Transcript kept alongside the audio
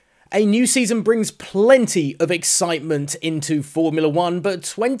A new season brings plenty of excitement into Formula One, but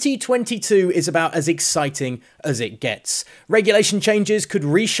 2022 is about as exciting as it gets. Regulation changes could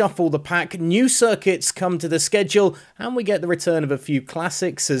reshuffle the pack, new circuits come to the schedule, and we get the return of a few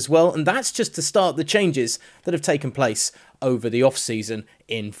classics as well, and that's just to start the changes that have taken place over the off-season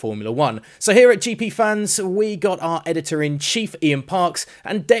in Formula One. So here at GP Fans, we got our editor-in-chief Ian Parks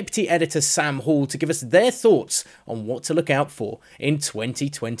and deputy editor Sam Hall to give us their thoughts on what to look out for in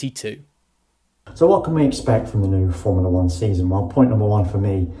 2022. So what can we expect from the new Formula One season? Well, point number one for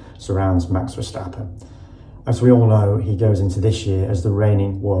me surrounds Max Verstappen. As we all know, he goes into this year as the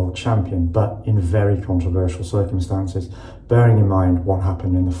reigning world champion, but in very controversial circumstances, bearing in mind what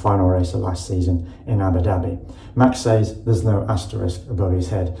happened in the final race of last season in Abu Dhabi. Max says there's no asterisk above his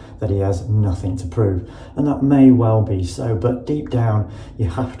head, that he has nothing to prove, and that may well be so, but deep down you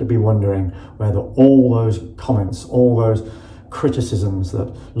have to be wondering whether all those comments, all those criticisms that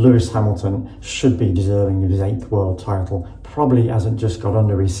Lewis Hamilton should be deserving of his 8th world title probably hasn't just got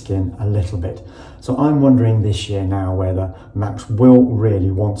under his skin a little bit. So I'm wondering this year now whether Max will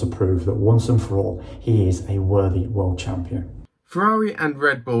really want to prove that once and for all he is a worthy world champion. Ferrari and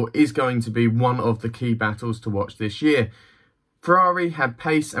Red Bull is going to be one of the key battles to watch this year. Ferrari had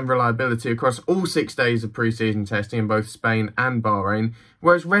pace and reliability across all 6 days of pre-season testing in both Spain and Bahrain,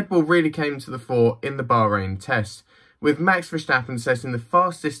 whereas Red Bull really came to the fore in the Bahrain test, with Max Verstappen setting the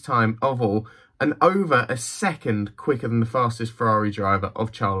fastest time of all and over a second quicker than the fastest Ferrari driver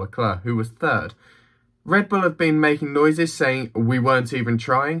of Charles Leclerc, who was third. Red Bull have been making noises saying we weren't even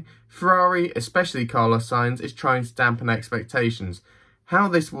trying. Ferrari, especially Carlos Sainz, is trying to dampen expectations. How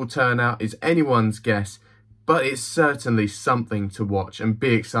this will turn out is anyone's guess, but it's certainly something to watch and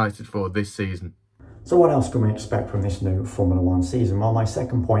be excited for this season. So what else can we expect from this new Formula One season? Well, my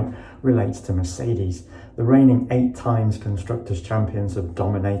second point relates to Mercedes. The reigning 8 times Constructors' Champions have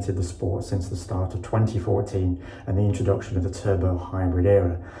dominated the sport since the start of 2014 and the introduction of the turbo hybrid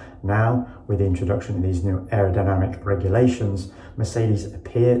era. Now, with the introduction of these new aerodynamic regulations, Mercedes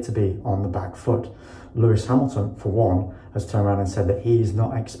appear to be on the back foot. Lewis Hamilton, for one, has turned around and said that he is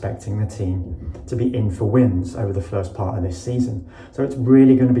not expecting the team to be in for wins over the first part of this season. So it's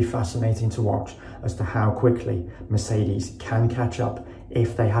really going to be fascinating to watch as to how quickly Mercedes can catch up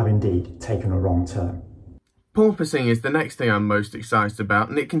if they have indeed taken a wrong turn. Porpoising is the next thing I'm most excited about,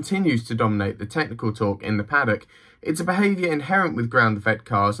 and it continues to dominate the technical talk in the paddock. It's a behaviour inherent with ground effect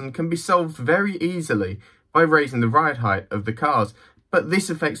cars and can be solved very easily by raising the ride height of the cars, but this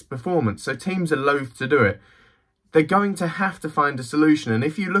affects performance, so teams are loath to do it. They're going to have to find a solution, and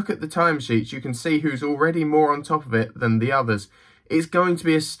if you look at the timesheets, you can see who's already more on top of it than the others. It's going to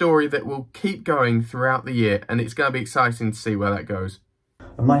be a story that will keep going throughout the year, and it's going to be exciting to see where that goes.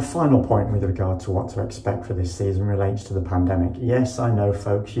 And my final point with regard to what to expect for this season relates to the pandemic. Yes, I know,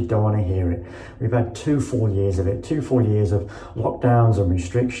 folks, you don't want to hear it. We've had 2 full years of it, 2 full years of lockdowns and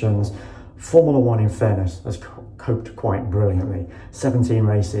restrictions. Formula One, in fairness, has coped quite brilliantly. 17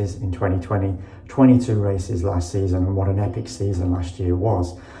 races in 2020, 22 races last season, and what an epic season last year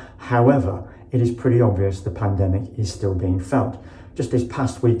was. However, it is pretty obvious the pandemic is still being felt. Just this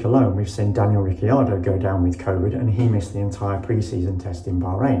past week alone, we've seen Daniel Ricciardo go down with COVID and he missed the entire pre-season test in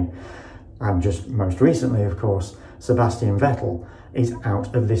Bahrain. And just most recently, of course, Sebastian Vettel is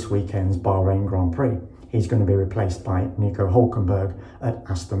out of this weekend's Bahrain Grand Prix. He's going to be replaced by Nico Hülkenberg at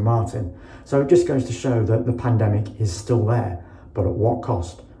Aston Martin. So it just goes to show that the pandemic is still there, but at what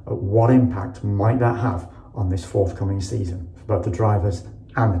cost? At what impact might that have on this forthcoming season for both the drivers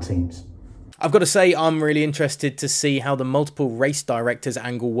and the teams? I've got to say, I'm really interested to see how the multiple race directors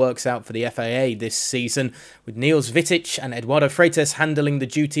angle works out for the FIA this season, with Niels Wittich and Eduardo Freitas handling the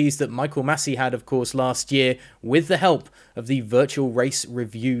duties that Michael Masi had, of course, last year, with the help of the virtual race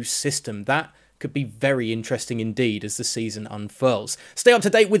review system. That could be very interesting indeed as the season unfurls. Stay up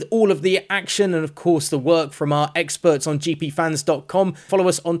to date with all of the action and, of course, the work from our experts on gpfans.com. Follow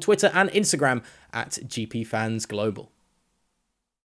us on Twitter and Instagram at GPFansGlobal.